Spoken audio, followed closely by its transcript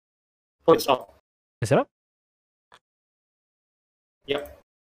Oh, it's up. Is it up? Yep.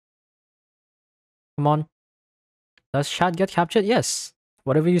 Come on. Does chat get captured? Yes.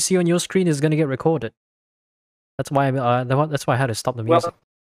 Whatever you see on your screen is gonna get recorded. That's why that's why I had to stop the music. Well,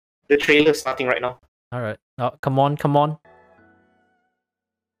 the trailer's starting right now. All right. Oh, come on, come on.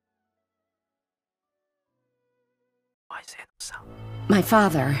 Why is there no sound? My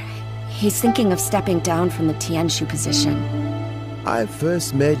father, he's thinking of stepping down from the Tianshu position. I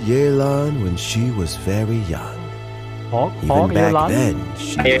first met Yelan when she was very young. Even back then,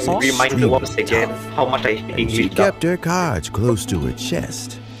 she was reminded once again tough. how much I hate She you. kept her cards close to her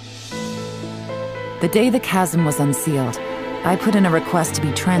chest. The day the chasm was unsealed, I put in a request to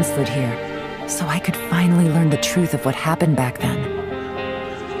be transferred here, so I could finally learn the truth of what happened back then.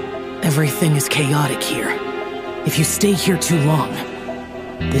 Everything is chaotic here. If you stay here too long,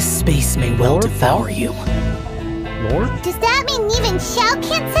 this space may well devour you. Lord? Does that mean even Xiao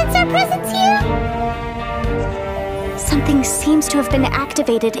can't sense our presence here? Something seems to have been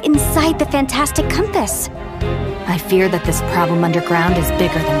activated inside the Fantastic Compass. I fear that this problem underground is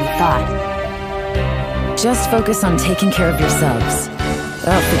bigger than we thought. Just focus on taking care of yourselves.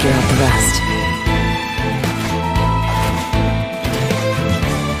 I'll figure out the rest.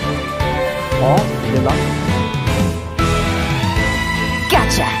 Good luck.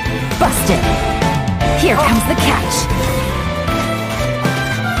 Gotcha! Busted! Here comes the catch!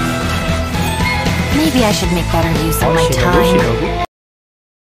 Maybe I should make better use of my time. Shinobu.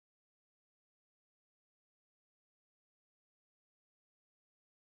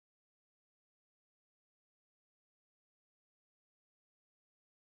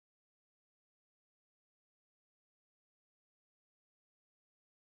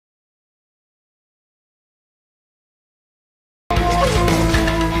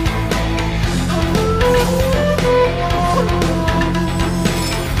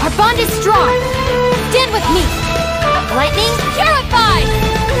 Our bond is strong! Stand with me! Lightning, purified!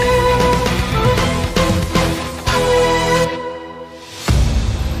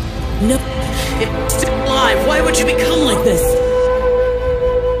 No, it's still alive. Why would you become like this?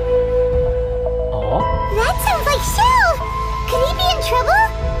 Aw. That sounds like Xiao! Could he be in trouble?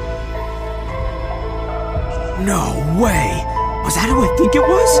 No way! Was that who I think it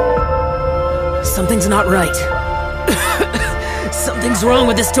was? Something's not right. Something's wrong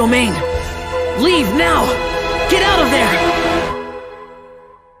with this domain. Leave now! Get out of there!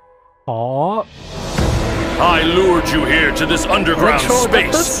 Aw. I lured you here to this underground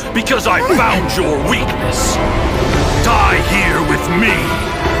space because I found your weakness. Die here with me.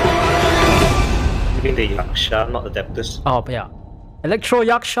 You mean the Yaksha, not the Adeptus? Oh, but yeah. Electro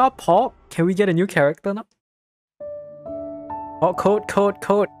Yaksha, Pop. Can we get a new character now? Oh, code.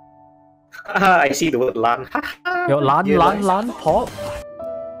 I see the word Lan. Yo, Lan, Pop.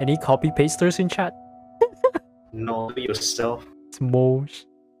 Any copy pasters in chat? No, do it yourself. It's Mosh.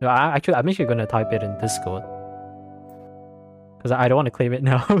 No, I'm actually gonna type it in Discord. Because I don't want to claim it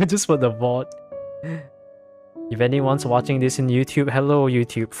now, just for the VOD. If anyone's watching this in YouTube, hello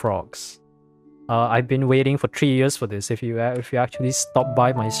YouTube frogs. I've been waiting for 3 years for this. If you actually stop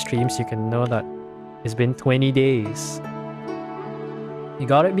by my streams, you can know that it's been 20 days. You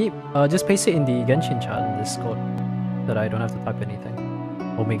got it, Meep? Just paste it in the Genshin chat in Discord, that I don't have to type anything.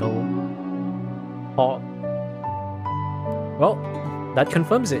 Omega. Oh. Well, that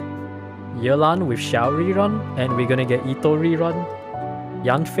confirms it. Yelan with Xiao rerun, and we're gonna get Ito rerun.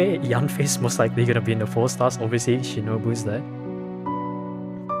 Yanfei's most likely gonna be in the 4 stars. Obviously, Shinobu's there.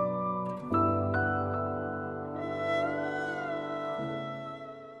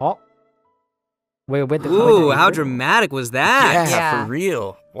 Oh. Ooh, how dramatic was that? Yeah. For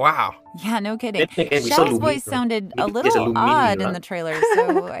real. Wow. Yeah, no kidding. We saw Xiao's Lumine, voice though. sounded a Maybe there's a little Lumine odd rerun. in the trailer,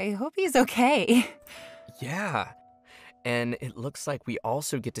 so I hope he's okay. Yeah. And it looks like we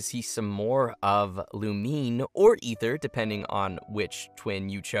also get to see some more of Lumine or Ether, depending on which twin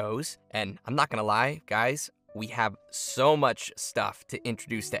you chose. And I'm not gonna lie, guys, we have so much stuff to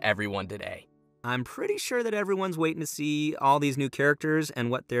introduce to everyone today. I'm pretty sure that everyone's waiting to see all these new characters and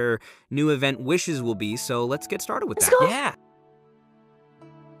what their new event wishes will be, so let's get started with that. Yeah.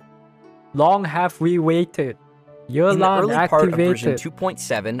 Long have we waited. In the Yelan early part of version activated.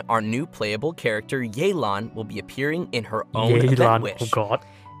 2.7, our new playable character, Yelan, will be appearing in her own event Yelan, wish. oh god.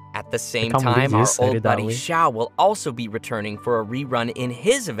 At the same can't believe time, you our said old it that buddy way. Xiao will also be returning for a rerun in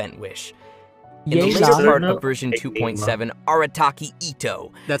his event wish. In the Yelan. later part of version 2.7, Arataki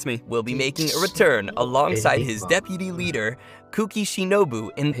Ito That's me. will be making a return alongside his deputy leader, Kuki Shinobu,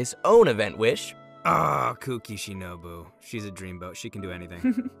 in his own event wish. Ah, Kuki Shinobu. She's a dreamboat. She can do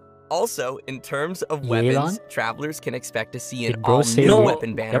anything. Also, in terms of Yelan? weapons, travelers can expect to see an Did bro say all-new what?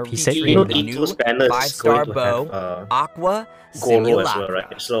 weapon banner Yep, he said featuring the Yelan. new Those banners 5-star going to bow, have, Aqua Goro as well, Simulacra.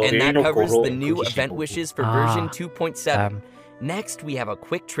 right? So And you that know covers Goro the and new Kokishi event Bobo. wishes for version Ah, 2.7. Next, we have a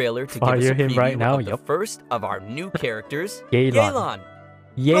quick trailer to give us Fire a him preview right now, of the yup. first of our new characters, Yelan. Yelan.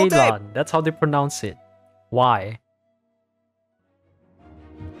 Roll tape. Yelan. That's how they pronounce it. Why?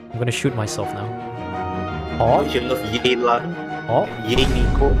 I'm gonna shoot myself now. Oh, Oh, you love Yelan, oh, Ye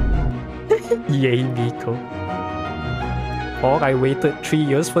Nico. yay, Nico. Oh, I waited 3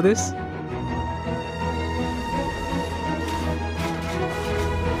 years for this?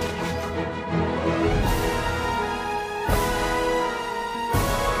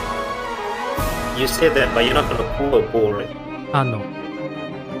 You said that, but you're not gonna pull a bow, right? Ah, no.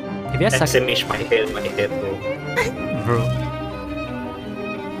 If you had second... SMH my head, bro. Bro.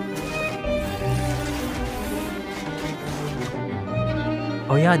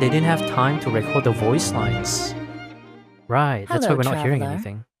 Oh yeah, they didn't have time to record the voice lines. Right, that's why Hello, we're not hearing traveler.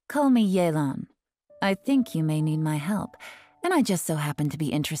 anything. Call me Yelan. I think you may need my help, and I just so happen to be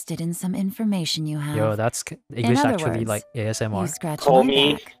interested in some information you have. Yo, that's In English other actually words, like You ASMR. scratch Call my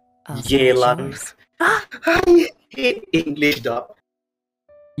me back, I'll scratch Yelan. yours. I hate English, dog.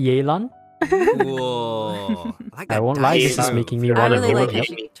 Yelan? Cool. I like I that won't lie, this is Yelan. making me I want to really roll. like Yep.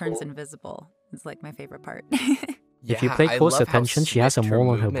 it. She turns invisible. It's like my favorite part. If you Yeah, pay I close love how attention, she has a swift her mole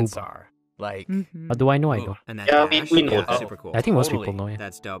on her movements boob. are. Like, How do I know? I ooh. know. And that Yeah, dash, we know yeah, that. super cool. I think most Totally. people know, yeah.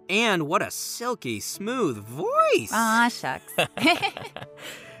 That's dope. And what a silky smooth voice. Aw, shucks.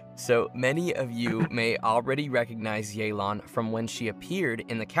 So many of you may already recognize Yelan from when she appeared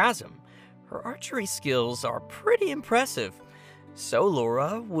in the chasm. Her archery skills are pretty impressive. So,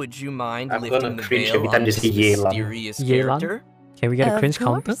 Laura, would you mind I'm lifting gonna the cringe veil every time on they this say Yelan. mysterious Yelan? character? Can we get a Of cringe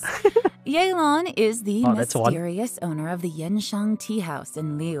counter? course. Yelan is the Oh, that's one. mysterious owner of the Yenshang Tea House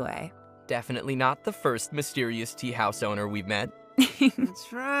in Liyue. Definitely not the first mysterious tea house owner we've met.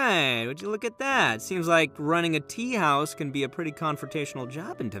 That's right. Would you look at that? Seems like running a tea house can be a pretty confrontational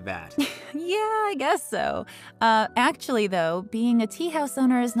job in Teyvat. Yeah, I guess so. Actually, though, being a tea house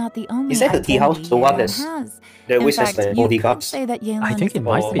owner is not the only Is that the tea house? identity The one Yelan that's has. that In always has fact, the you could bodyguards? say that Yelan I think is it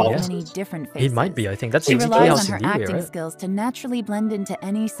might a be, person yeah. of many different faces. It might be, I think. That's She the tea relies house on in her Liyue, acting right? skills to naturally blend into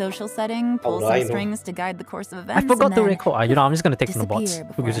any social setting, How pull do some I know? strings to guide the course of I events, forgot and to then record. You know, I'm just gonna take from the bots. disappear Who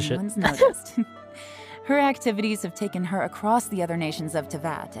before gives a shit? anyone's noticed. Her activities have taken her across the other nations of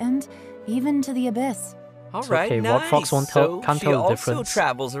Teyvat, and even to the Abyss. All It's right, okay, nice. VOD Fox won't tell, So can't she tell the also difference.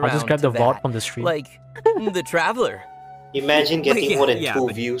 travels around I'll just grab the Teyvat, VOD from the stream. like the Traveler. Imagine Well, getting yeah, more than yeah, 2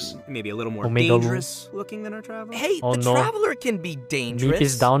 but views. Maybe a little more Omega Lu. dangerous looking than our traveler. Hey, Oh, the no. Traveler can be dangerous. Meat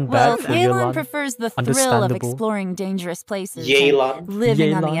is down Well, bad for Yelan Yelan. prefers the thrill of Understandable. exploring dangerous places Yelan. and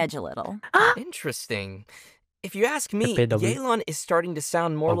living on the Yelan. edge a little. Interesting. If you ask me, PW. Yelan is starting to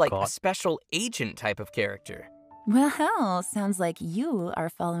sound more Oh, like God. a special agent type of character. Well, sounds like you are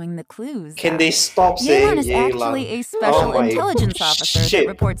following the clues. Can out. they stop saying Yelan is actually Yelan? a special Oh my intelligence officer that shit.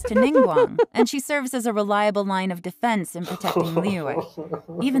 reports to Ningguang, and she serves as a reliable line of defense in protecting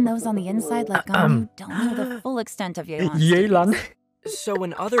Liyue. Even those on the inside like Ganyu don't know the full extent of Yelan's Yelan. duties. So,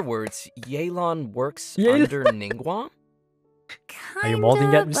 in other words, Yelan works Yelan. under Ningguang? Are you molding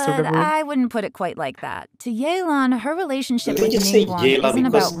that, Kinda, Mr. but Remurin? I wouldn't put it quite like that. To Yelan, her relationship You with just say Ningguang Yelan isn't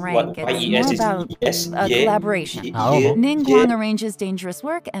because about rank, what it's YES more is about yes, a yeah, collaboration. I don't know. Ningguang arranges dangerous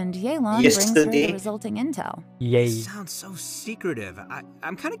work, and Yelan brings her Yesterday. the resulting intel. Yay. Sounds so secretive.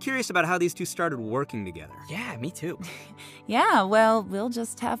 I'm kind of curious about how these two started working together. Yeah, me too. Yeah, well, we'll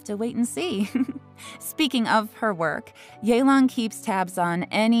just have to wait and see. Speaking of her work, Yelan keeps tabs on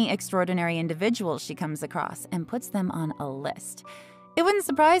any extraordinary individuals she comes across and puts them on a list. It wouldn't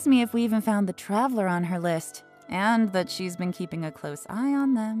surprise me if we even found the Traveler on her list, and that she's been keeping a close eye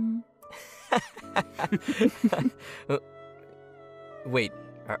on them. Wait,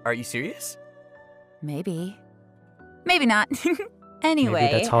 are you serious? Maybe. Maybe not. Anyway,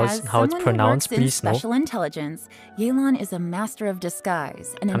 that's how it's- as how it's someone who pronounced, works in please, no? special intelligence, Yelan is a master of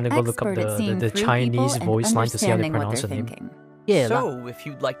disguise and I'm an gonna go look up expert at seeing the through Chinese people voice and line to see how they understanding what pronounce they're the name. thinking. Yelan. So, if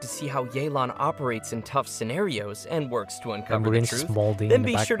you'd like to see how Yelan operates in tough scenarios and works to uncover the Remurin's truth, molding then in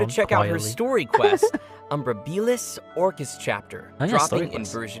the be sure to background check out her quietly. story quest, Umbrabilis Orcus Chapter, Oh, yeah, story dropping in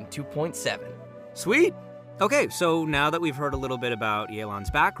quest. version 2.7. Sweet. Okay, so now that we've heard a little bit about Yelan's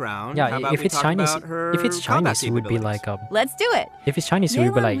background, Yeah, how about if we it's talk Chinese, about her if it's combat Chinese, it would be like Let's do it. If it's Chinese, it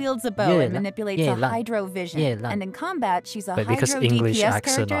would be Yelan like wields a bow and manipulates a Yelan, hydro vision, Yelan. and in combat, she's a But because hydro English DPS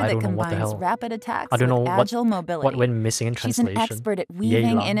accent, character I that don't know what the combines hell. rapid attacks I don't know with agile mobility. what went missing in She's an translation. expert at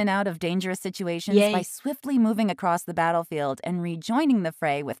weaving Yelan. in and out of dangerous situations by swiftly moving across the battlefield and rejoining the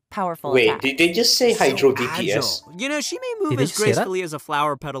fray with powerful Wait, attacks. did they just say hydro DPS? Agile. You know, she may move Did they as just say that? gracefully as a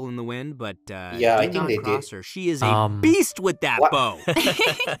flower petal in the wind, but Yeah, I do think not they cross did. her. She is a beast with that bow.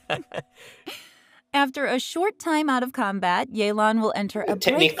 After a short time out of combat, Yelan will enter a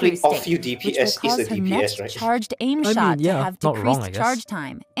Technically, breakthrough off you state, which DPS will is cause the her DPS, next right? charged aim I mean, shot yeah, to have not wrong, decreased I guess. charge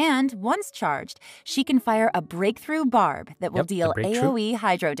time. And once charged, she can fire a breakthrough barb that will Yep, the deal breakthrough. AoE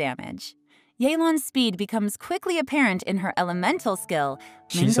hydro damage. Yelan's speed becomes quickly apparent in her elemental skill,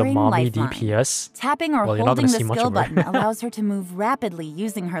 She's a Lingering mommy Lifeline. DPS. Tapping or Well, you're not holding gonna the see much skill of her. button allows her to move rapidly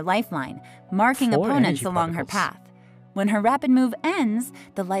using her lifeline, marking 4 opponents energy along her particles. path. When her rapid move ends,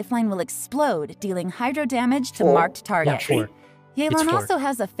 the lifeline will explode, dealing hydro damage to 4? marked targets. Yeah, 4. It's Yelan 4. also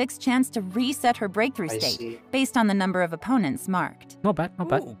has a fixed chance to reset her breakthrough I state see. based on the number of opponents marked. Not bad, not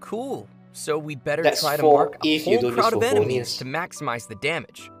bad. Ooh, cool. So we better That's try to 4 mark a if you whole don't crowd use of for enemies bonus. to maximize the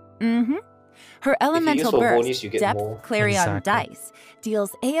damage. Mm-hmm. Her elemental for burst, bonus, you get depth more. Clarion Exactly. dice,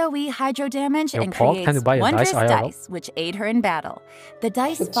 deals AoE hydro damage Yo, and Paul, time creates to buy a wondrous dice IRL. dice, which aid her in battle. The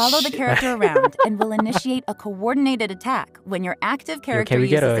dice Oh, follow the shit. character around and will initiate a coordinated attack when your active Yo, character can we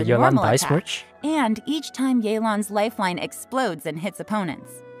get uses a a Yelan normal dice attack, merch? and each time Yelan's lifeline explodes and hits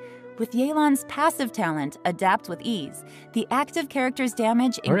opponents. With Yelan's passive talent, Adapt with Ease, the active character's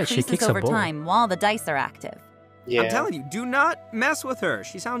damage Alright, she increases kicks a over ball. time while the dice are active. Yeah. I'm telling you, do not mess with her.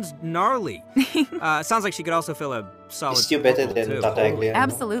 She sounds gnarly. Sounds like she could also fill a solid. It's still better role, than too. Tartaglia.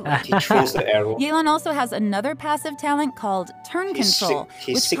 Absolutely. He throws the arrow. Yelan also has another passive talent called Turn He's Control,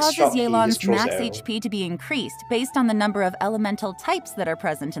 he's which 6 causes shot, he Yelan's just throws max the arrow. HP to be increased based on the number of elemental types that are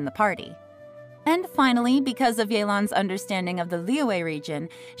present in the party. And finally, because of Yelan's understanding of the Liyue region,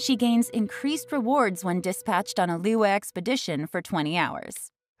 she gains increased rewards when dispatched on a Liyue expedition for 20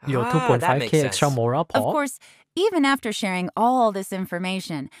 hours. Yo, Ah, that makes 2.5k extra sense. morale, Of Paul. course, even after sharing all this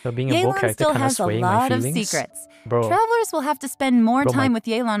information, So being a bow Yelan character still kind of has a swaying my lot of feelings. secrets. Bro, Travelers will have to spend more Bro, my- time with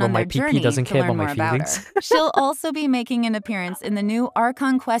Yelan bro, on my their PP journey doesn't to care learn about my more about her. feelings. She'll also be making an appearance in the new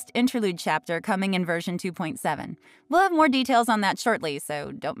Archon Quest Interlude chapter coming in version 2.7. We'll have more details on that shortly,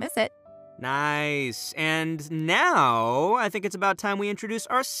 so don't miss it. Nice. And now, I think it's about time we introduce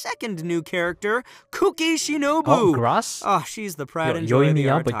our second new character, Kuki Shinobu. Oh, grass? Oh, she's the pride Yo, and joy of the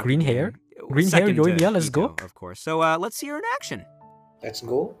Yoimiya, but Artaki green hair? gang. Green hair, Second to Yoimiya, let's Ito, go. Of course. So let's see her in action. Let's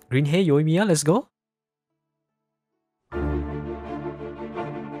go. Green hair, Yoimiya, let's go.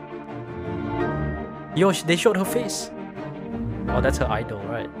 Yo, they showed her face. Oh, that's her idol,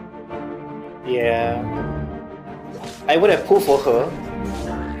 right? Yeah. I would have pulled for her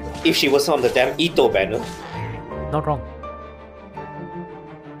if she was on the damn Ito banner. Not wrong.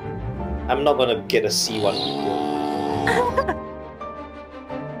 I'm not gonna get a C1 Ito.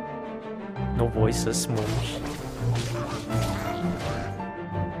 No voices, smoosh.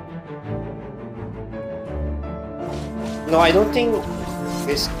 No, I don't think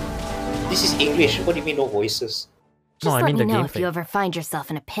this is English. What do you mean no voices? Just No, I let mean me the know game if you ever find yourself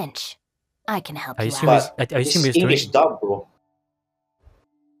in a pinch. I can help I you assume out. I assume it's it's English doing... dub, bro.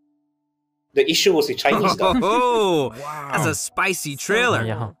 The issue was the Chinese dub. Oh, Wow. that's a spicy trailer.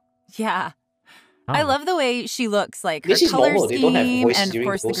 Yeah. Yeah. Oh. I love the way she looks, like her This is color normal. They don't have scheme, voices and of during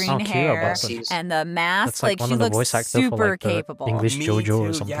course the those green I don't care hair, about scenes. and the mask. That's like one she of the looks voice actor for, super like, the capable. English Me JoJo or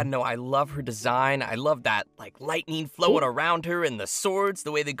too. something. Yeah, no, I love her design. I love that like lightning flowing around her and the swords,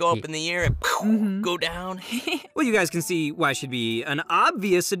 the way they go up Yeah. in the air and Mhm. go down. Well, you guys can see why she'd be an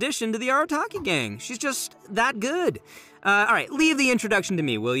obvious addition to the Arataki gang. She's just that good. All right, leave the introduction to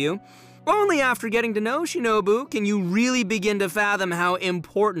me, will you? Only after getting to know Shinobu can you really begin to fathom how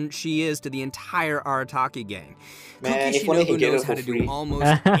important she is to the entire Arataki gang. Man, Kuki if only he Shinobu get knows her how for to do free.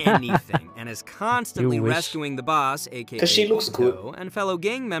 almost anything and is constantly You wish. rescuing the boss, aka 'Cause she looks good. Ito, and fellow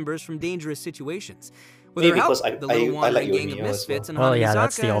gang members from dangerous situations. With Maybe her help, because I- the little I wandering like gang of Yoimiya as misfits and well. Yeah,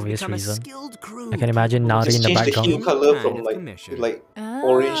 that's Hanamizaka the has obvious become reason. a skilled crew. I can imagine Nari Just in the change the background. hue color Kind from of like commission.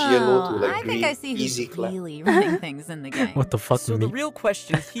 orange, yellow to Oh, like I green. think I see who's Easy clap. really running things in the game. What the fuck, So me? the real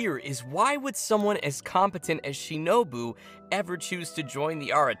question here is why would someone as competent as Shinobu ever choose to join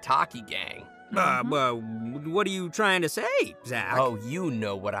the Arataki gang? What are you trying to say, Zach? Oh, you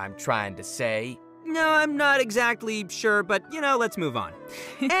know what I'm trying to say. No, I'm not exactly sure, but let's move on.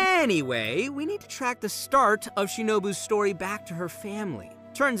 Anyway, we need to track the start of Shinobu's story back to her family.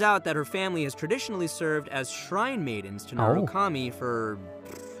 Turns out that her family has traditionally served as shrine maidens to Oh. Narukami for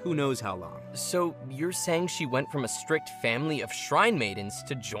who knows how long. So you're saying she went from a strict family of shrine maidens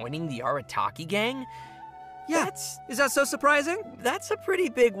to joining the Arataki gang? Yeah, is that so surprising? That's a pretty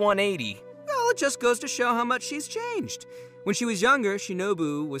big 180. Well, it just goes to show how much she's changed. When she was younger,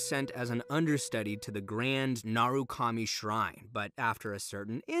 Shinobu was sent as an understudy to the Grand Narukami Shrine, but after a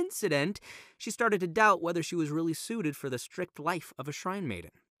certain incident, she started to doubt whether she was really suited for the strict life of a shrine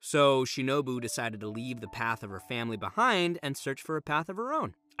maiden. So Shinobu decided to leave the path of her family behind and search for a path of her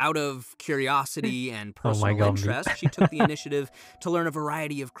own. Out of curiosity and personal interest, she took the initiative to learn a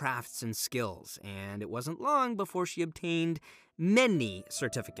variety of crafts and skills, and it wasn't long before she obtained many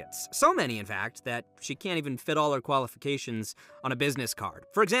certificates. So many, in fact, that she can't even fit all her qualifications on a business card.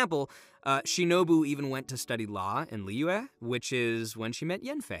 For example, Shinobu even went to study law in Liyue, which is when she met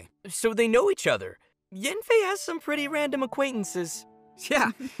Yanfei. So they know each other. Yanfei has some pretty random acquaintances.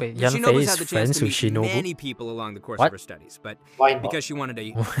 Yeah, Wait, Shinobu's had is the friends chance to with meet Shinobu? many people along the course What? of her studies, but Why not? because she wanted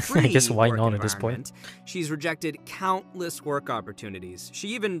a I free guess why work not at this point? environment, she's rejected countless work opportunities. She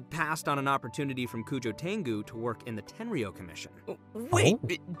even passed on an opportunity from Kujo Tengu to work in the Tenryo Commission. Wait,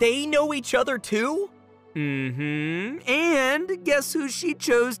 they know each other too? Mm-hmm. And guess who she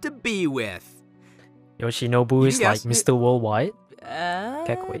chose to be with? Yoshinobu is like Mr. Worldwide.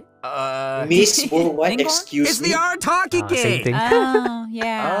 Wait. Miss Worldwide, Bingo? excuse It's me. the Arataki Same Gang! thing. Oh,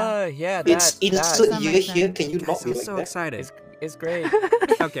 yeah. Yeah, It's insert that year makes here. sense. Can you not be I'm like so that? excited. It's great.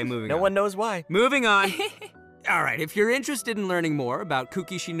 Okay, moving No on. one knows why. Moving on. All right, if you're interested in learning more about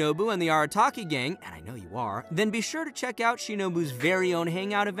Kuki Shinobu and the Arataki Gang, and I know you are, then be sure to check out Shinobu's very own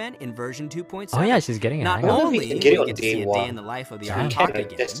hangout event in version 2.7. Oh yeah, she's getting a Not hangout. only You will can get it you on get to day see a one. day in the life of the Damn. Arataki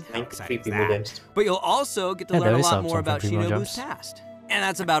Gang, That's how 93 exciting is people that? then. But you'll also get to Yeah, learn there a is lot some more about people Shinobu's jumps. past. And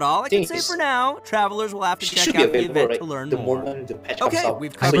that's about all I can say Things- for now. Travelers will have to She check should be out the available event right to learn the more. moment the patch comes Okay, out.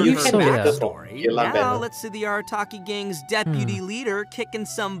 we've I covered believe her so, yeah. backstory. Yelan Now banner. let's see the Arataki Gang's deputy leader kicking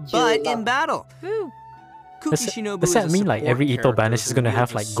some butt in Yelan. battle. Woo. Kuki Shinobu does that is a mean, like, support every Ito character banner is who gonna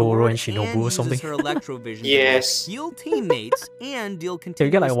have, wields a like, Goro and sword Shinobu or uses something? her electrovision Yes. to heal teammates and deal Can we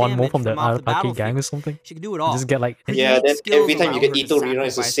continuous get like one more damage from the off the Arataki gang or battlefield. something? She can do it all. Just get like Her Yeah, unique then skills every time you allow get her to Ito rerun,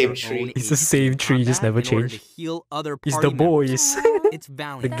 it's the sacrifice same her tree. own It's the HP same in tree, just combat never in order change. to heal other It's party the members. boys. It's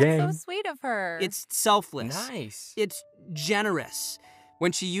valiant. The That's gang. so sweet of her. It's selfless. Nice. It's generous.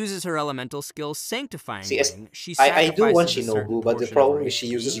 When she uses her elemental skill Sanctifying See, Ring, she I do want sacrifices a certain Shinobu, but the portion of problem her is she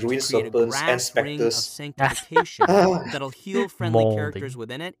HP uses to Ruin create a Serpents and grass ring of Spectres. sanctification that'll heal friendly Molding. characters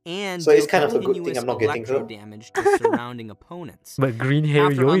within it and So it's deal kind of a good thing continuous I'm not getting electro her. damage to surrounding opponents. But green hair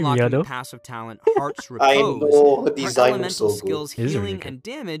After Yoimiya unlocking though. passive talent Heart's I Repose, know her her design was elemental so good. skills It is really healing good. and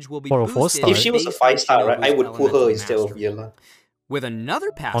damage will be For a boosted 4-star, If she was a based on 5-star, right, I Shinobu's would pull her elemental instead of mastery. Yelan. With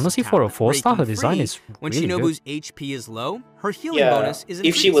another passive Honestly, for a talent, 4-star, her Breaking design Free, is when really Shinobu's good. HP is low, her healing Yeah, bonus is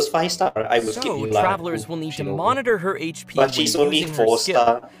increased. if she was 5-star, I would skip So Yelan. travelers will need to monitor her HP But she's when only using her skill.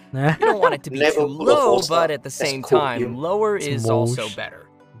 4-star. You don't want it to be Never too pull a low, 4-star. but at the That's same cool, time, you- lower It's is also Mosh. better.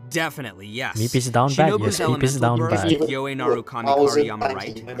 Definitely, yes. Meep is down bad, Shinobu's yes, Meep is elemental down burst bad. with Yoe Narukami 1,000 Kariyama times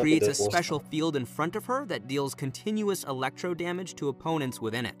right even creates a better than special field in front of her that deals continuous electro damage to opponents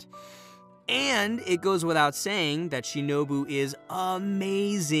within it. And it goes without saying that Shinobu is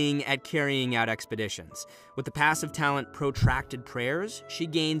amazing at carrying out expeditions. With the passive talent Protracted Prayers, she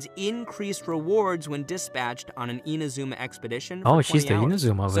gains increased rewards when dispatched on an Inazuma expedition for Oh, she's 20 the hours.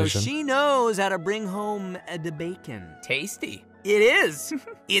 Inazuma So version. she knows how to bring home the bacon. Tasty. It is.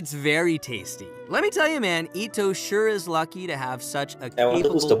 It's very tasty. Let me tell you, man, Ito sure is lucky to have such a I wonder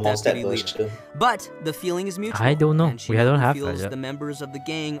who's the capable Mondstadt deputy leader. version. But the feeling is mutual. I don't know. And We don't Shinobu have feels that yet. the members of the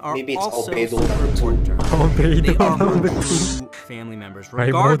gang are Maybe it's also Albedo super important to her. Albedo They are her number true family members, I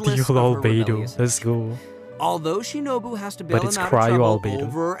regardless of her Albedo. rebellious Let's go. Although Shinobu has to But bail it's him out of Cryo trouble Albedo.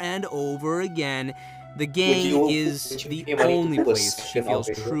 over and over again, the gang you is pay the money to only do a place she second feels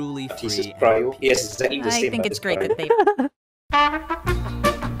Albedo? truly But free he's just and Cryo. at He has peace. exactly the I same think height it's as great Cryo. that they.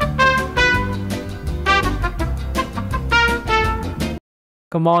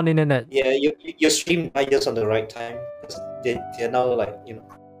 Come on, internet. Yeah, your stream died just on the right time. They're now like, you know.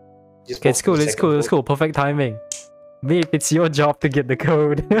 Just Okay, it's cool, the it's second cool, it's vote. cool. Perfect timing. Meep, it's your job to get the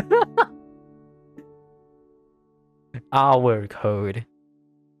code. Our code.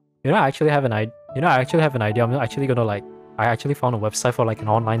 You know, I actually have an idea. I'm not actually gonna like. I actually found a website for like an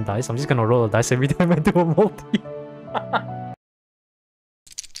online dice. I'm just gonna roll a dice every time I do a multi.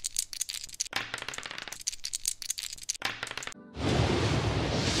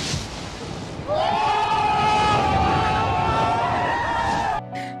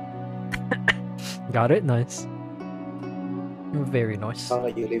 Got it? Nice. Very nice. Sound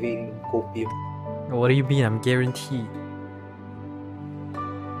like you're living in copium. What do you mean? I'm guaranteed.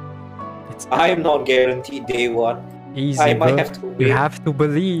 It's I am not guaranteed day one. Easy, I might bro. have to You wait. have to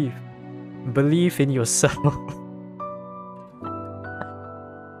believe. Believe in yourself.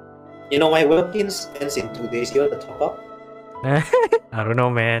 You know, my weapons ends in 2 days. You want to top up? I don't know,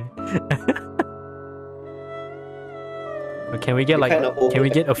 man. But can we get You like, kinda can we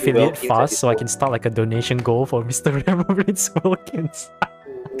get overhyped your affiliate Wilkins at fast this so I point. can start like a donation goal for Mr. Remurin's Wilkins?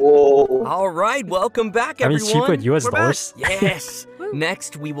 Whoa. All right, welcome back, I mean, it's everyone. cheaper in US We're back. dollars. Yes.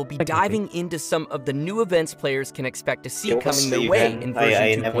 Next, we will be diving into some of the new events players can expect to see coming their way in version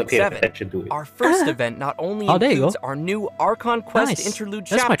I never paid 2.7. attention to it. Our first event not only Oh, there you includes go. our new Archon Quest Nice. interlude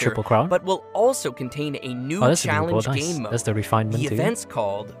That's my chapter, triple crown. but will also contain a new Oh, that's a new challenge goal. Nice. game mode. That's the refinement The too. event's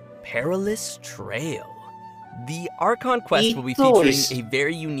called Perilous Trail. The Archon Quest will be Ito featuring is a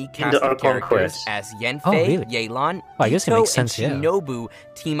very unique in cast the of Archon characters Quest. as Yenfei, Oh, really? Yelan, Oh, I guess it Ito, makes sense, and yeah. Shinobu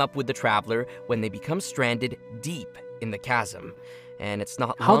team up with the Traveler when they become stranded deep in the chasm. And it's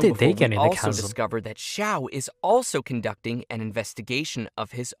not How long did they before get we in the also chasm? discover that Xiao is also conducting an investigation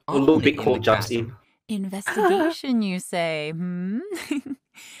of his A own little in bit the cold jumps chasm. in. Investigation, you say, hmm?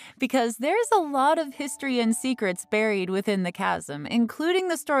 Because there's a lot of history and secrets buried within the chasm, including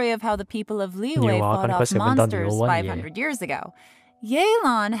the story of how the people of Liyue fought Archon off Quest haven't done the monsters old one, 500 years ago.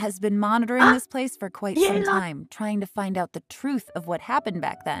 Yelan has been monitoring this place for quite some time, trying to find out the truth of what happened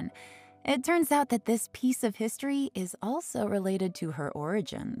back then. It turns out that this piece of history is also related to her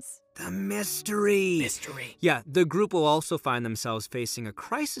origins. The mystery. Yeah, the group will also find themselves facing a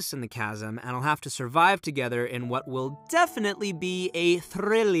crisis in the chasm and will have to survive together in what will definitely be a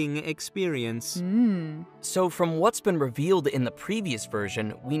thrilling experience. So from what's been revealed in the previous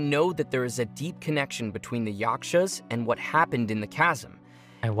version, we know that there is a deep connection between the Yakshas and what happened in the chasm.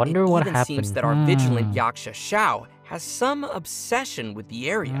 I wonder It what even happened. seems that our vigilant Yaksha Xiao has some obsession with the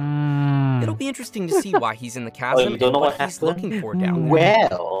area. It'll be interesting to see why he's in the chasm you don't and know what what he's happened? looking for down there.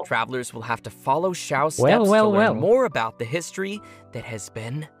 Well, Travelers will have to follow Xiao's steps Well, to learn well. more about the history that has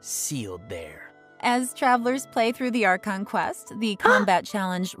been sealed there. As travelers play through the Archon Quest, the combat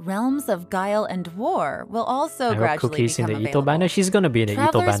challenge Realms of Guile and War will also I hope gradually Cookie's in become the Ito available. banner. She's gonna be in the Ito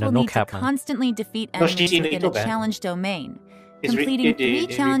Travelers banner, will no need to cap, man. constantly defeat No, she's enemies in the within Ito a banner. challenge domain. It's Completing they 3 reviewed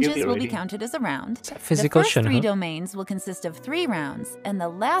challenges it will be already. counted as a round. Is that physical The first 3 Shinra? domains will consist of 3 rounds, and the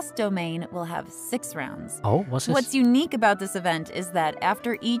last domain will have 6 rounds. Oh, what's this? What's unique about this event is that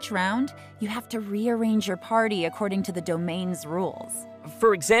after each round, you have to rearrange your party according to the domain's rules.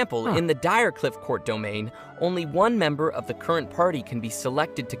 For example, in the Direcliff Court domain, only one member of the current party can be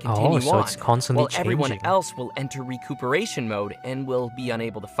selected to continue so on, it's constantly while everyone changing. else will enter recuperation mode and will be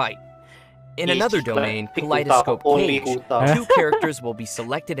unable to fight. In Easy, another like, domain, pick Kaleidoscope only Cage, Huta. 2 characters will be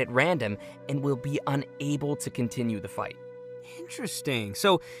selected at random and will be unable to continue the fight. Interesting.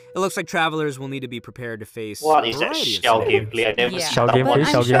 So it looks like travelers will need to be prepared to face What a is that variety of shell scenarios. gameplay? I never Yeah, Shell seen that gameplay, but one. I'm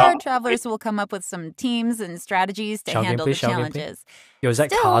shell sure gameplay. travelers will come up with some teams and strategies to Shell handle gameplay, the shell gameplay. challenges. Yo, is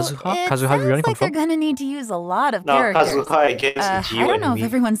that Still, Kazuha? it Kazuha sounds really like confirmed? they're gonna need to use a lot of No, characters. Kazuha, I guess, is I Geo don't know if enemy.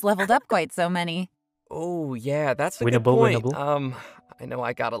 everyone's leveled up quite so many. Oh yeah, that's a Winnable, good point. winnable. I know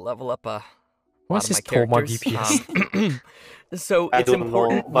I gotta level up a What's lot this of my Toma characters. DPS? So I it's don't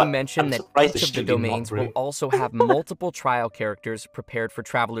important know, we but mention I'm that surprised each the of the shit did not domains will break. also have multiple trial characters prepared for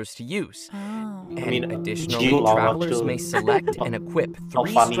travelers to use. Oh. And mean, additionally, Geo Lava travelers may too. select and equip How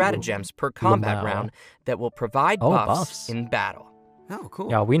 3 funny, stratagems per combat Lamau. round that will provide Oh, buffs buffs. in battle. Oh, cool.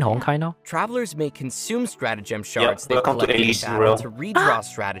 Yeah, Win Hong kind of. Travelers may consume stratagem shards they welcome to collected in Elise battle Row. to redraw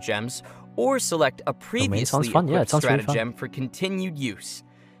stratagems, or select a previously fun. Yeah, it equipped sounds really fun. stratagem for continued use.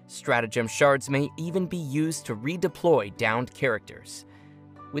 Stratagem shards may even be used to redeploy downed characters.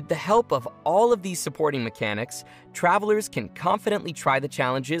 With the help of all of these supporting mechanics, travelers can confidently try the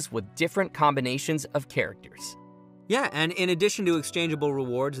challenges with different combinations of characters. Yeah, and in addition to exchangeable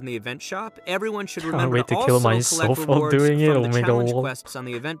rewards in the event shop, everyone should Can't remember wait to to kill also myself collect while rewards doing it, from the Omega challenge Wall. quests on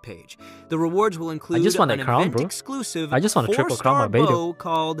the event page. The rewards will include just want an a crown, bro. event-exclusive I just want a triple crown, my 4-star beta. bow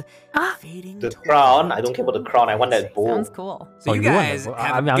called Fading The Torch. crown? I don't care about the crown. I want that bow. Sounds cool. So Oh, you you want guys that?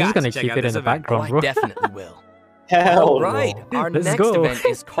 have I'm got just gonna to check keep out it in this the event. background, Oh, I bro. definitely will. Hell All right, no. our Let's next go. event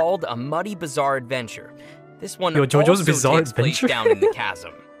is called a Muddy Bizarre Adventure. This one Yo, JoJo's also Bizarre takes place Adventure? down in the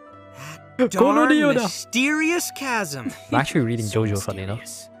chasm. Darn Ryoda. mysterious chasm. I'm actually reading So JoJo, funny enough.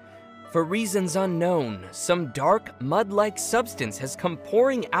 mysterious. For reasons unknown, some dark, mud-like substance has come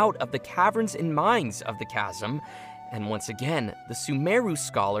pouring out of the caverns and mines of the chasm, and once again, the Sumeru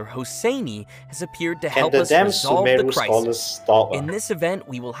scholar Hosseini has appeared to Can help the us damn resolve the Sumeru scholars crisis. stop? In this event,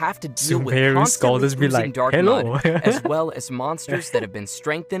 we will have to deal with Sumeru constantly scholars be oozing like, dark "Hello." mud, as well as monsters that have been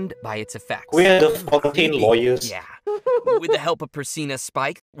strengthened by its effects. We're the 14 lawyers. Yeah, With the help of Persina,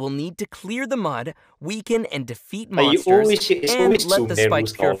 Spike will need to clear the mud, weaken and defeat But monsters, and let the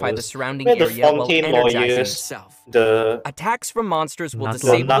spike purify the surrounding area while energizing itself. The attacks from monsters will Not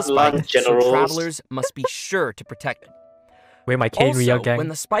disable the Nutland spike, generals. so travelers must be sure to protect it. Where my Kane Ria Also, gang? when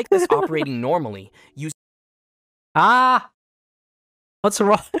the spike is operating normally, use Ah! What's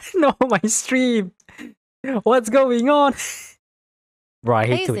wrong? No, my stream! What's going on? Bro, I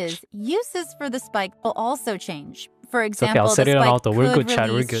hate Phases, Twitch. uses for the spike will also change. For okay, example, I'll set the it on spike auto. We're could good, chat.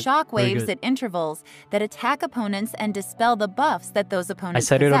 We're release good. shock We're waves good. at intervals that attack opponents and dispel the buffs that those I opponents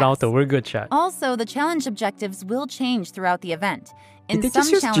set it on possess. auto. We're good, chat. Also, the challenge objectives will change throughout the event. In Did they some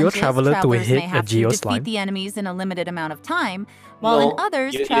just use challenges, Geo-Traveler to travelers hit may a have to Geo-Slime? defeat the enemies in a limited amount of time, while in No,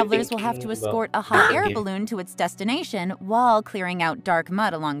 others, you're travelers will have to thinking escort about a hot air game. balloon to its destination while clearing out dark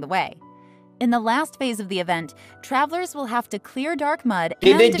mud along the way. In the last phase of the event, travelers will have to clear dark mud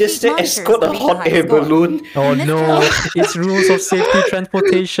Did and they defeat just say monsters escort to a beat the hot highest air score. balloon? Oh In this no, challenge- it's rules of safety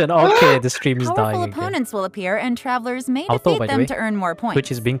transportation. Okay, the stream is Powerful dying again. opponents will appear, and travelers may Auto, defeat by the them way. to earn more points.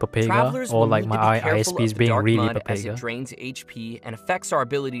 Twitch is being Papega, Travelers or will like need to my be careful ISP is of the being dark really mud as it Papega. drains HP and affects our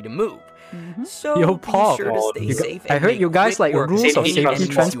ability to move. So Yo, be Pop, sure to stay safe I and heard make you guys quick like work rules of Safety safety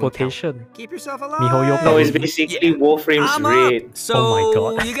transport. transportation. Keep yourself alive. Mihoyo No, it's Pabu. basically Warframe's I'm raid. up. So, Oh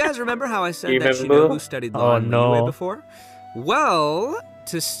my God. you guys remember how I said You that remember? Shinobu studied Oh, law in no. Liyue before? Well,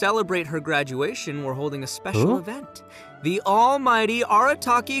 to celebrate her graduation, we're holding a special Who? event. The almighty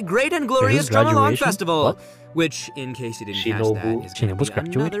Arataki Great and Glorious whose Drum Along graduation? Festival. What? Which, in case you didn't catch Shinobu. that, is going Shinobu's to be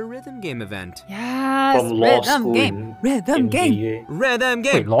graduation? another rhythm game event. Yes, From law rhythm school game, rhythm in game. Liyue. Rhythm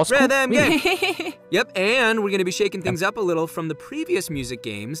game. Wait, law school? Rhythm game. Yep, and we're going to be shaking things up a little from the previous music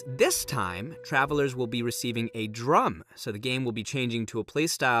games. This time, travelers will be receiving a drum, so the game will be changing to a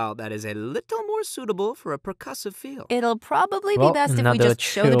playstyle that is a little more suitable for a percussive feel. It'll probably be Well, best if we another just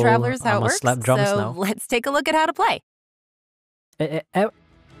show the chill, travelers how it I'ma works. slap drums So now. let's take a look at how to play.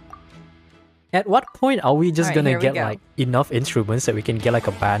 At what point are we just Alright, gonna here we get go. like enough instruments that we can get like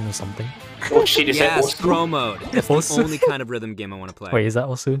a band or something? Oh shit, is that Yes, also? pro mode. That's the Also? only kind of rhythm game I want to play. Wait, is that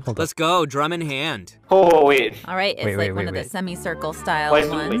also? Hold on. Let's go, drum in hand. Oh wait. All right, it's Wait, like wait, one wait, of the wait. semicircle style Why is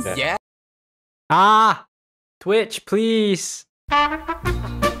it like ones. that? Yeah. Ah! Twitch, please!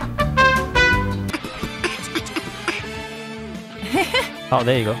 Oh,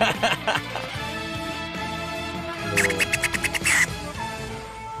 there you go.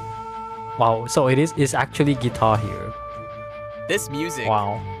 Wow, so it's actually guitar here. This music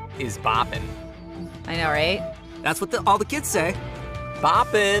Wow. is bopping. I know, right? That's what all the kids say.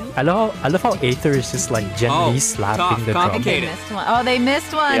 Bopping. I love how Aether is just like gently Oh, slapping tough, the drum. They complicated. missed one. Oh, they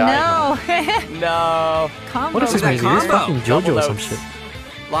missed one. Yeah, no. No. Combo. What is this that music? It's combo? fucking Double JoJo or some notes. shit.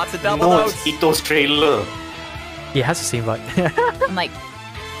 Lots of double No, notes. it's Ito's trailer. It has the same vibe. I'm like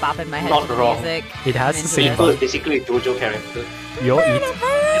bopping my head Not to the wrong. music. It has I'm the into same Ito this. is basically a JoJo character. Yo, eat.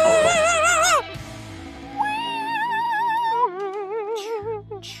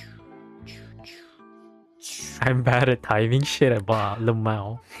 I'm bad at timing shit about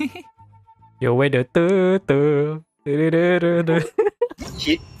Lemao. Yo, wait the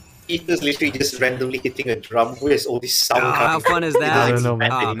Ito's literally just randomly hitting a drum. Where's all this sound Oh, how coming fun is from? that? I don't know,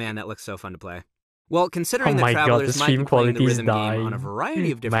 man. Oh man, that looks so fun to play. Well, considering Oh that my God, travelers the might stream be playing the quality's rhythm game on a dying.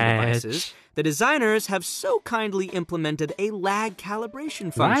 variety of different Match. devices, the designers have so kindly implemented a lag calibration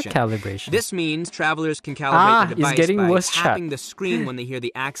Lag function. calibration. This means travelers can calibrate Ah, the it's device getting by worse, chat. tapping the screen when they hear the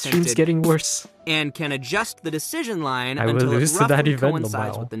Stream's accented getting worse. and can adjust the decision line I will until it lose to that roughly event,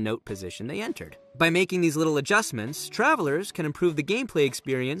 coincides Lamau. with the note position they entered. By making these little adjustments, travelers can improve the gameplay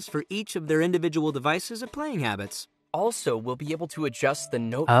experience for each of their individual devices or playing habits. Also, we'll be able to adjust the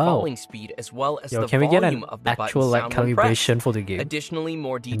note Oh. falling speed as well as Yo, the can we get volume an of the actual button like sound when pressed. calibration for the game? Additionally,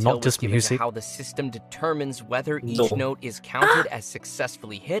 more And detail not was just given music? to how the system determines whether No. each note is counted as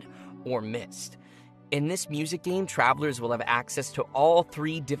successfully hit or missed. In this music game, travelers will have access to all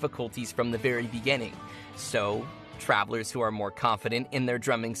 3 difficulties from the very beginning. So, travelers who are more confident in their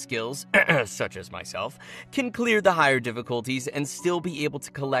drumming skills, such as myself, can clear the higher difficulties and still be able to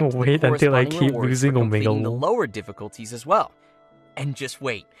collect Wait the until I corresponding keep rewards losing for completing Omega the Lol. lower difficulties as well. And just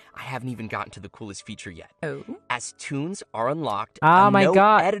wait, I haven't even gotten to the coolest feature yet. Oh. As tunes are unlocked, Ah, a my note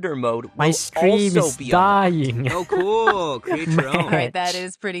God. editor mode My will stream also is be unlocked. dying. Oh, cool! Create your Man. own. All right, that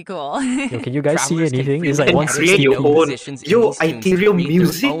is pretty cool. Yo, can you guys see Travelers can anything? It's like freely And 160 create your edit own. positions in Yo, these tunes to Ethereum create their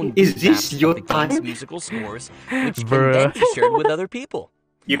music? own Is beat this maps of your the game's time? musical scores, which can then Bruh. be shared with other people.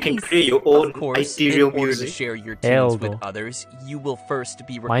 You can Nice. create your own Of course, ethereal in order music. to share your Hell tunes with no. others, you will first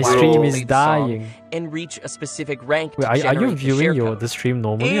be My required stream to is play the song dying. and reach a specific rank Wait, to are you generate the viewing share your code. the stream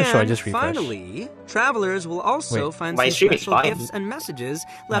normally, or should I just refresh? Finally, travelers will also Wait, find my some stream is special fine. gifts and messages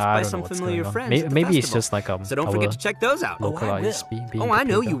Nah, left I by don't know some what's familiar going on. friends at the Maybe it's festival. just like So don't our forget to check those out. localized being Oh, I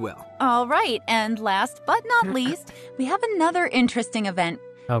know computer. you will. All right, and last but not least, we have another interesting event.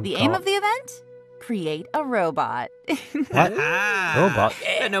 Oh, The aim God. of the event? Create a robot. What? Robot?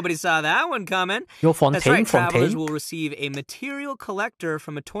 Bet nobody saw that one coming. Yo, That's right, Fontaine, travelers Fontaine? will receive a material collector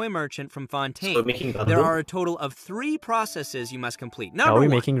from a toy merchant from Fontaine. So we're making There bundle? are a total of 3 processes you must complete. Are Number we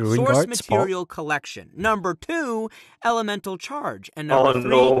 1, making ruin source guards, Paul? material collection. Number 2, elemental charge. And number 3,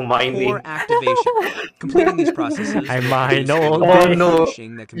 no, mining. core activation. Completing these processes. I mine will all create day. a no.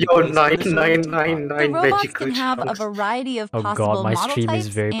 finishing that can be Yo, placed on the servant teapot. 9999 The robots magical can have a chunks. variety of Oh God, possible my model stream is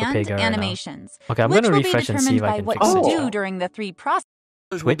types very and Pepega right now. animations, Okay, I'm which gonna will be refresh and see determined if I by can what fix you it. do during the 3 processes.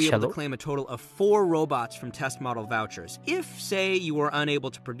 Travelers will be Twitch, able hello? to claim a total of 4 robots from test model vouchers. If, say, you were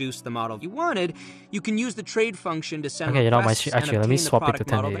unable to produce the model you wanted, you can use the trade function to send Okay, you know, my requests stream, and actually, let obtain me the swap it to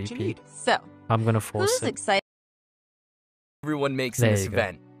product model that you 1080p. need. So, I'm gonna force who's it. excited? Everyone makes There in this you go.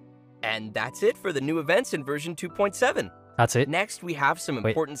 event. And that's it for the new events in version 2.7. That's it? Next, we have some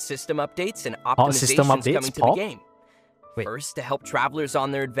Wait. important system updates and system optimizations updates, coming to Paul? the game. Wait. First, to help travelers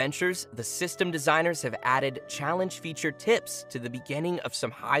on their adventures, the system designers have added challenge feature tips to the beginning of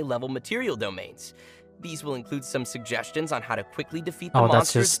some high-level material domains. These will include some suggestions on how to quickly defeat the Oh, that's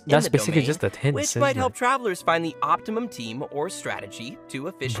monsters just in that's the basically domain, just the hints, which might isn't help it? travelers find the optimum team or strategy to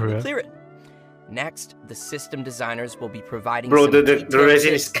efficiently Bruh. clear it. Next, the system designers will be providing Bro, some the detailed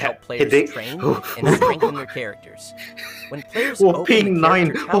resin tips is to help cat players headache. train and strengthen their characters. When players Oh, open ping the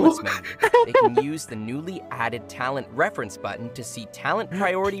character 9. talents Oh. menu, they can use the newly added talent reference button to see talent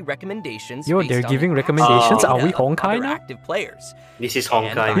priority recommendations. Yo, based they're on giving the recommendations? actual Are we data of Honkai other now? active players. This is And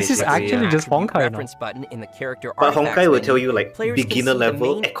Honkai. by This is clicking the actually just attribute Honkai now. reference button in the character But artifacts Honkai will menu, tell you like players can beginner see the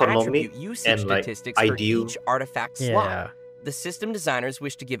level, main economic, attribute usage and like statistics for ideal. each artifact slot. Yeah. The system designers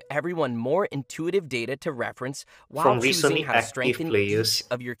wish to give everyone more intuitive data to reference while From choosing recently how to active strengthen players. each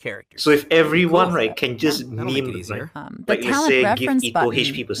of your characters. So if everyone Cool. right can just That'll make it meme easier. right, The like let's talent say give reference equal button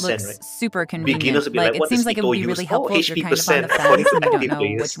HP percent, looks right? super convenient. Beginners will be like, it what seems does like it would Ito be really use? helpful Oh, if you're HP kind of on the percent fence according to and you don't active know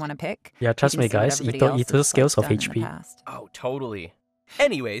players. which one to pick. Yeah, You trust can me, see what guys. everybody Ito else Ito has, scales like, of done in the HP. past. Oh, totally.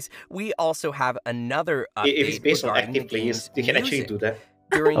 Anyways, we also have another update If it's based on regarding active the players, game's they can actually music. do that.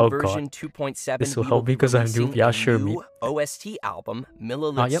 During Oh, version God. 2.7, This will we help will be me 'cause I'm releasing noob. Yeah, a sure, new me. OST album,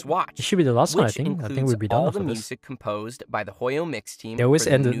 Millilith Yep. Swatch, It should be the last one, I which think. I think includes we'll be done all after the this. music composed by the Hoyo Mix team. They always for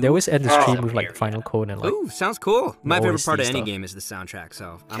end the the stream new with like area. the final code and like Ooh, sounds cool. My the favorite part of OST any stuff. game is the soundtrack,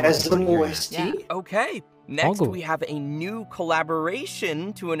 so I'm Has looking some forward to hearing that. OST? Okay, next good. we have a new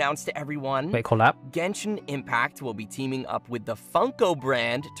collaboration to announce to everyone. wait collab. Genshin Impact will be teaming up with the Funko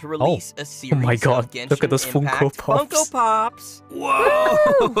brand to release a series my God, of Genshin look at those Funko Impact Pops. Funko Pops. Whoa!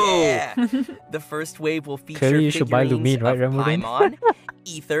 Yeah. The first wave will feature Clearly you should buy figurines Lumine, right, of Remurin? Paimon,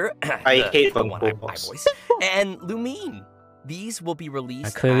 Ether, I hate the one Funko my Pops. voice, and Lumine. These will be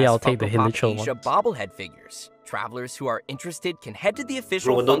released clearly as I'll take the Funko Pop Hilichurl Asia ones. bobblehead figures. Travelers who are interested can head to the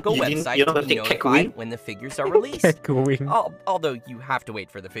official Bro, no, Funko you didn't- website you're not to gonna be take notified Kekuin? when the figures are released. Kekuin. Although you have to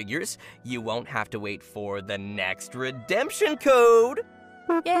wait for the figures, you won't have to wait for the next redemption code.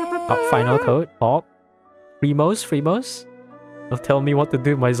 Final code. Pop. Fremos. Don't tell me what to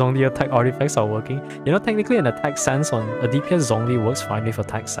do. My zombie attack artifacts are working. You know, technically an attack stance on a DPS zombie works fine with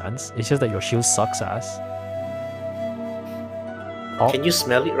attack stance. It's just that your shield sucks ass. Oh, Can you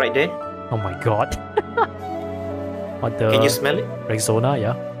smell it right there? oh my god. What the? Can you smell it? Rexona,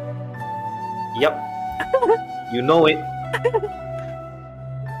 yeah. Yep. You know it.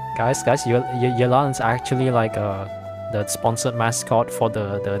 Guys, Yelan's actually like the sponsored mascot for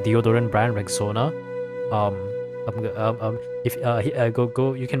the deodorant brand Rexona. If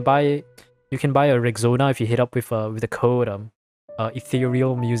you can buy a Rexona if you hit up with the code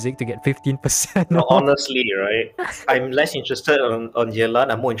ethereal music to get 15% No, off. honestly, right? I'm less interested on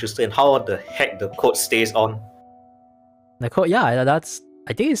Yelan. I'm more interested in how the heck the code stays on. The code, yeah, that's.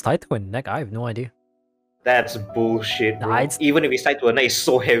 I think it's tied to a neck. I have no idea. That's bullshit, bro. Nah, it's- Even if it's tied to a neck, it's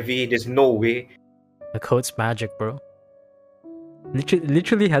so heavy. There's no way. The code's magic, bro.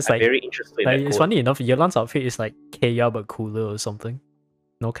 Literally has I'm like. very interested in Like, that it's code. funny enough. Yelan's outfit is like Kaya but cooler or something.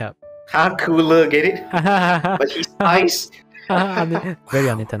 No cap. Cooler, get it? But he's nice. Very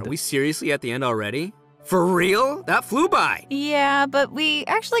Are unintended. we seriously at the end already? For real? That flew by. Yeah, but we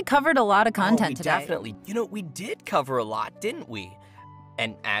actually covered a lot of content we today. definitely. You know, we did cover a lot, didn't we?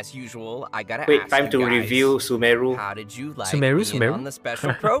 And as usual, I gotta Wait, ask time you to guys, review Sumeru. How did you like Sumeru? being on the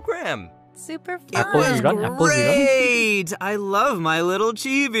special program? super fun. Apple rerun, Apple rerun. Great! I love my little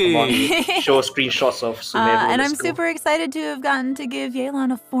chibi. Come on, show screenshots of Sumeru. And I'm super excited to have gotten to give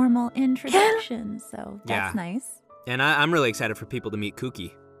Yelan a formal introduction, so that's nice. And I'm really excited for people to meet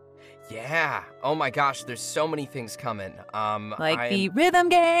Kuki. Yeah. Oh my gosh, there's so many things coming. Like the rhythm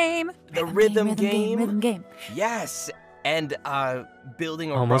game. The rhythm game. Rhythm game. Yes. And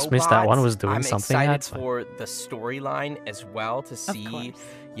building a Almost robot. missed that one. Was doing I'm something. excited That's fine. for the storyline as well to see,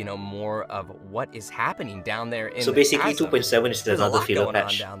 you know, more of what is happening down there. In So the basically, chasm. 2.7 is There's a another lot filler going on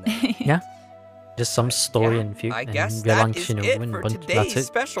patch. down there. Yeah. Just some story and few. I guess and that Yelan is Shinobu it and for bunch. today's That's it.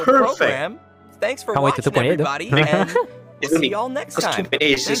 special Perfect. program. Thanks for Can't wait to watching, 2.8 though. everybody, and we'll see y'all next Because time. 2.8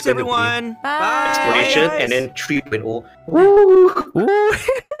 is Thanks, just going to be everyone. Bye. exploration, Bye, and guys. then 3.0. Woo! Ooh.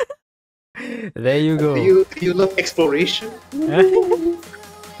 There you go. Do you love exploration? There you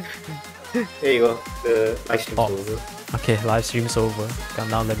go. The live stream's over. Okay, live stream's over.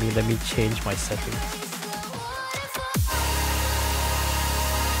 Now let me change my settings.